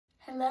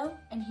Hello,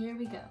 and here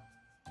we go.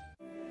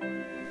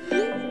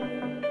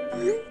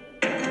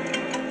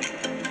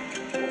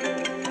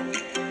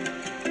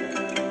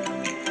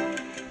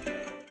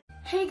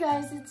 Hey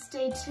guys, it's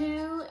day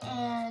 2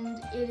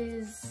 and it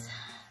is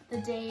the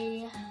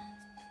day,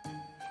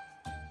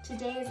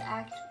 today is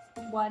act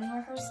 1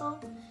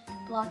 rehearsal,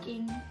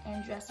 blocking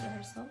and dress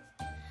rehearsal.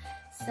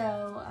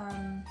 So,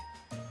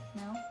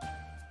 now,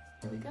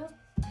 here we go.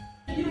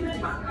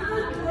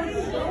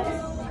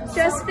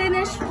 Just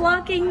finished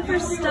blocking for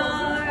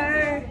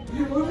Star.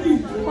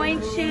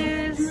 Point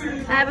shoes,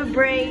 I have a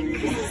break.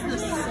 Pretty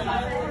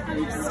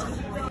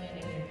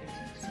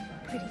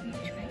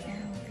much right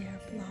now they are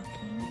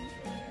blocking.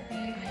 I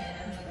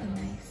have a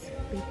nice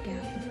big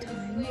gap of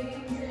time,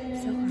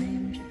 so I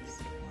am just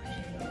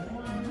watching. But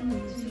I'm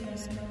not losing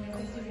some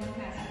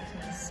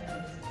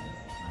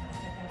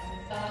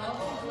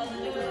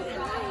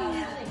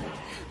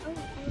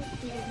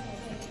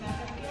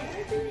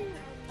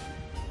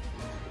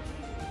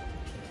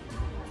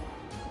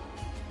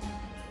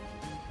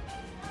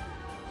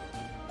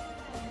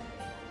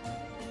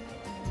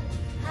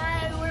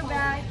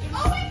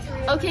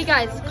Okay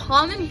guys,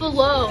 comment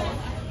below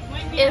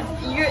if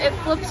it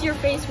flips your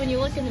face when you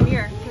look in the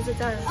mirror, because it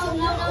does. Oh,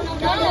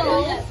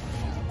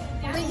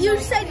 no. But you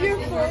said you're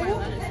full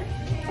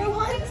for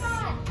once?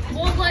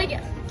 Well, like,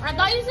 I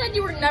thought you said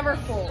you were never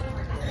full.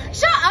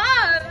 Shut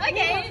up!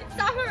 Okay,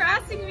 stop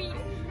harassing me.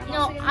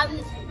 No,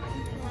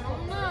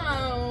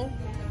 no.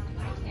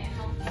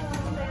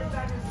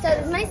 So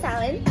this is my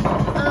salad.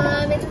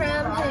 It's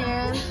from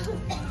Panera.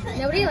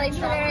 Nobody likes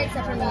Panera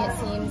except for me, it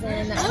seems.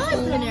 And I like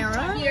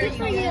Panera. Good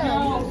for you.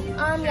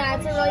 Yeah,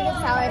 it's a really good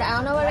salad. I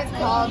don't know what it's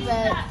called,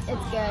 but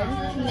it's good.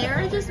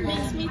 Panera just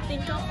makes me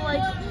think of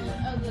like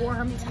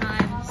warm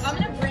times. I'm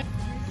gonna bring.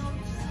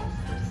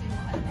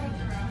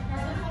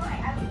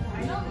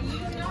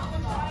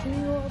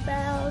 Jingle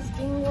bells,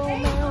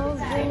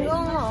 jingle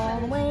all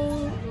the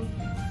way.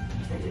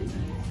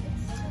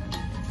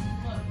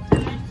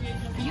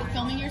 Are you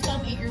filming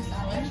yourself eat your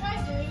salad?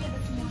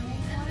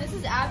 This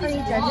is Abby's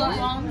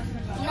vlog.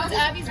 You know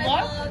Abby's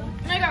vlog?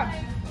 Oh my god.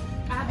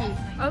 Abby.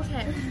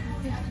 Okay.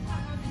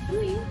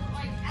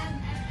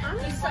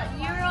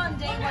 You're on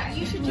day 1.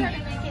 You should try to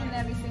make it in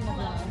every single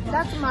vlog.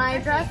 That's my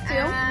dress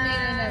too.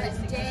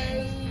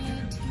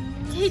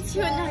 Day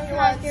 2 at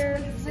Nutcracker.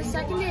 The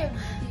second day of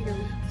theater.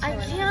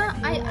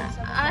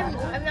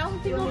 I'm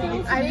not people.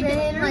 I've been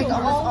in like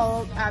almost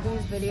all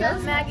Abby's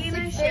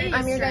videos.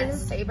 I'm your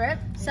guys' favorite.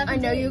 I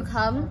know you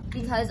come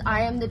because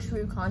I am the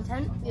true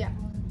content. Yeah.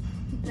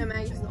 No,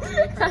 Maggie's the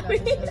only part of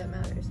it that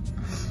matters.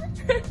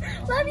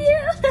 Love you.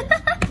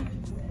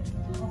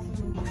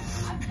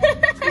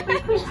 If we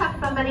please have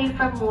somebody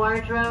from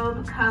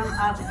wardrobe come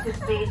up to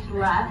stage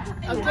left.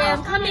 Okay,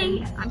 I'm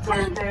coming. I'm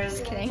coming.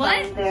 Just kidding.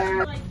 What?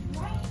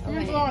 Oh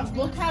my god,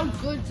 look how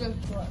good this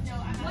looks.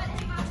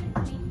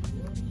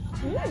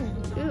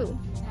 Ooh.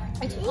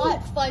 It's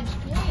hot fudge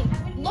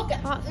cream. Look at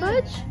Hot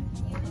fudge?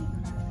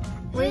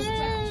 Wait,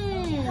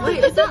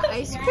 is that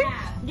ice cream?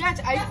 yeah,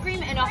 it's ice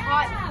cream and a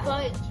hot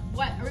fudge.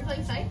 What? Are we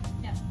playing Psych?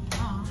 Yeah.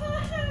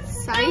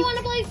 Psych? I want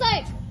to play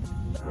Psych.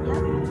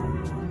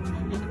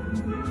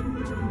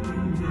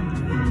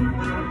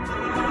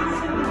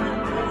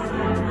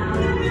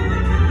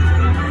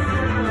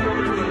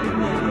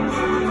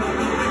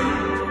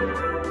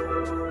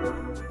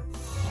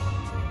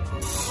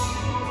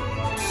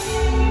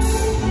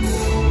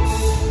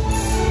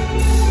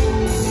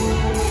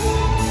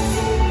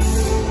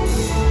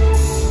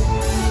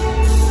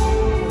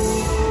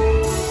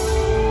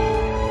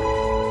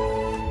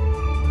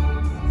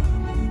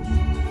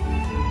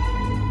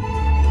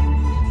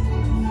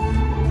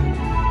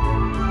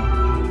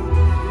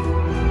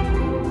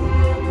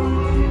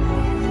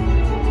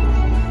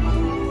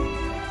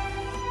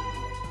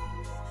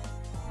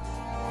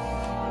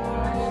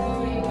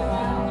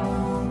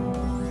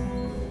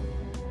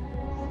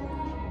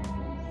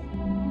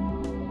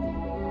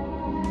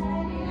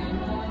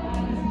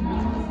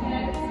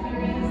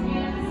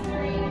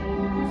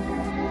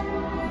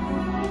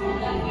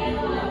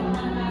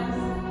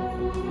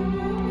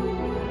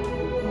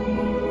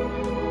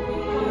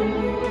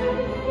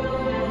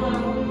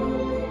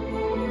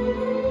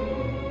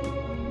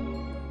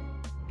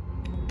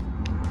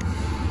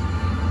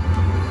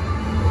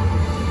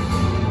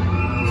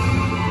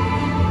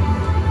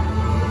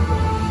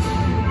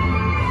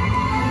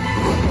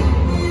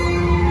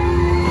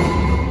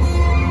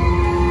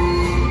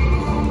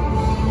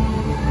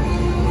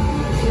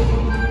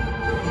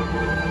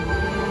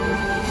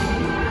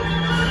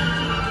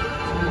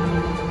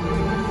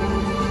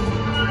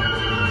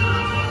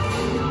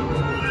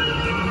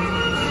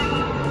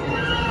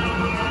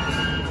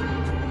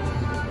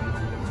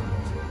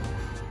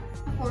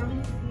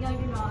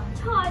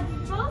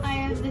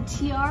 the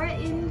tiara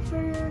in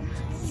for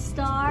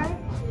Star,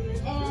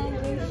 and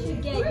you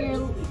should get your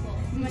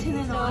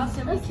lieutenant on so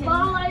we can...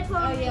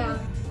 Oh yeah.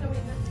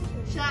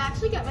 Should I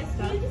actually get my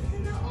stuff?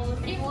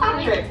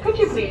 Patrick, could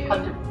you please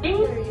come to me?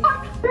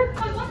 Patrick!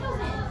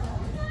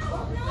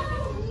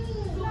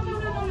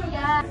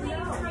 Yeah.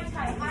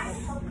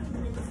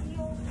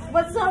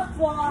 What's up,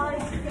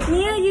 vlog?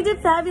 Mia, you did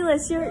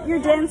fabulous. Your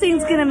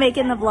dancing's gonna make it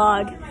in the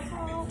vlog.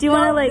 Do you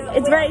wanna like,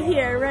 it's right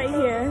here, right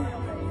here.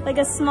 Like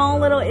a small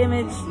little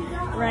image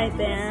right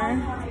there.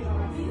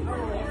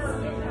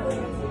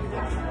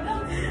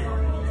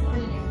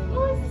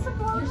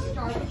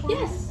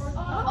 Yes.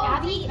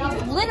 Abby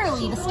is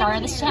literally the star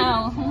of the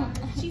show.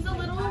 She's a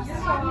little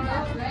star.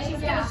 She's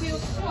gonna do a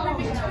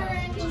perfect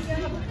turn. She's gonna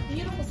have a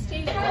beautiful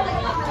stage.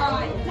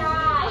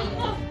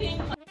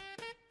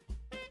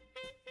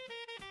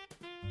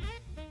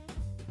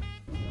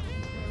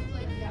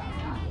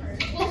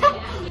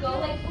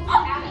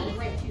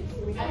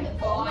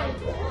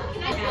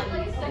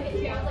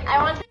 I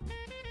want to.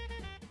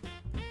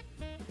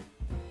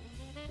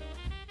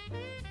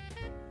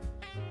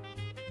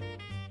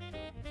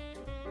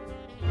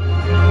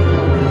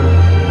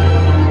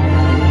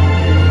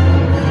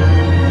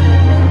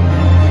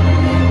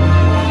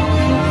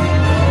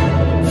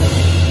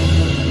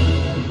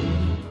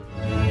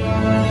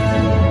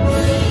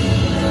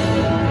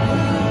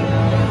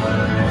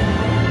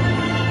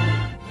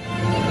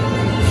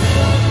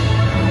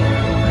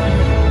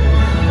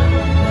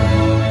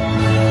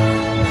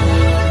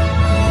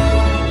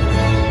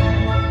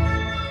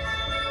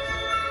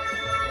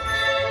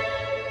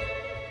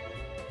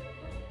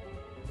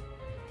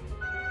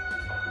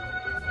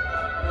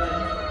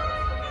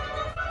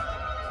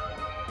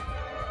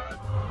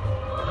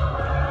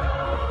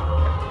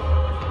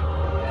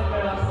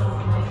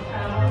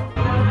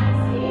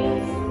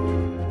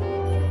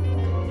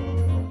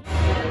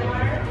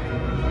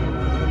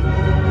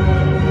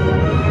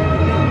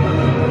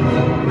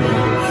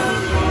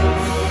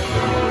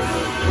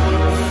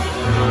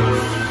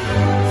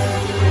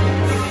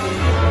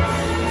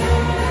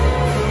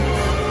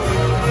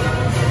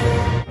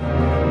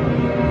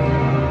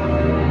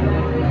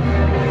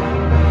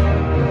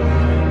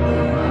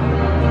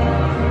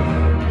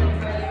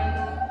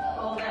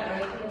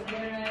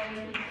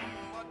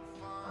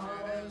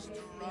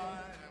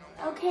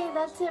 Okay,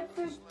 that's it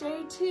for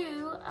day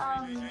 2.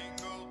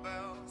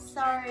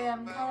 Sorry,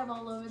 I'm kind of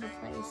all over the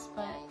place,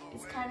 but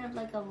it's kind of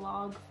like a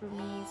log for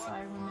me, so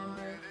I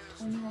remember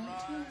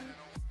 2019.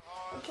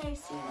 Okay,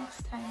 see you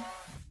next time.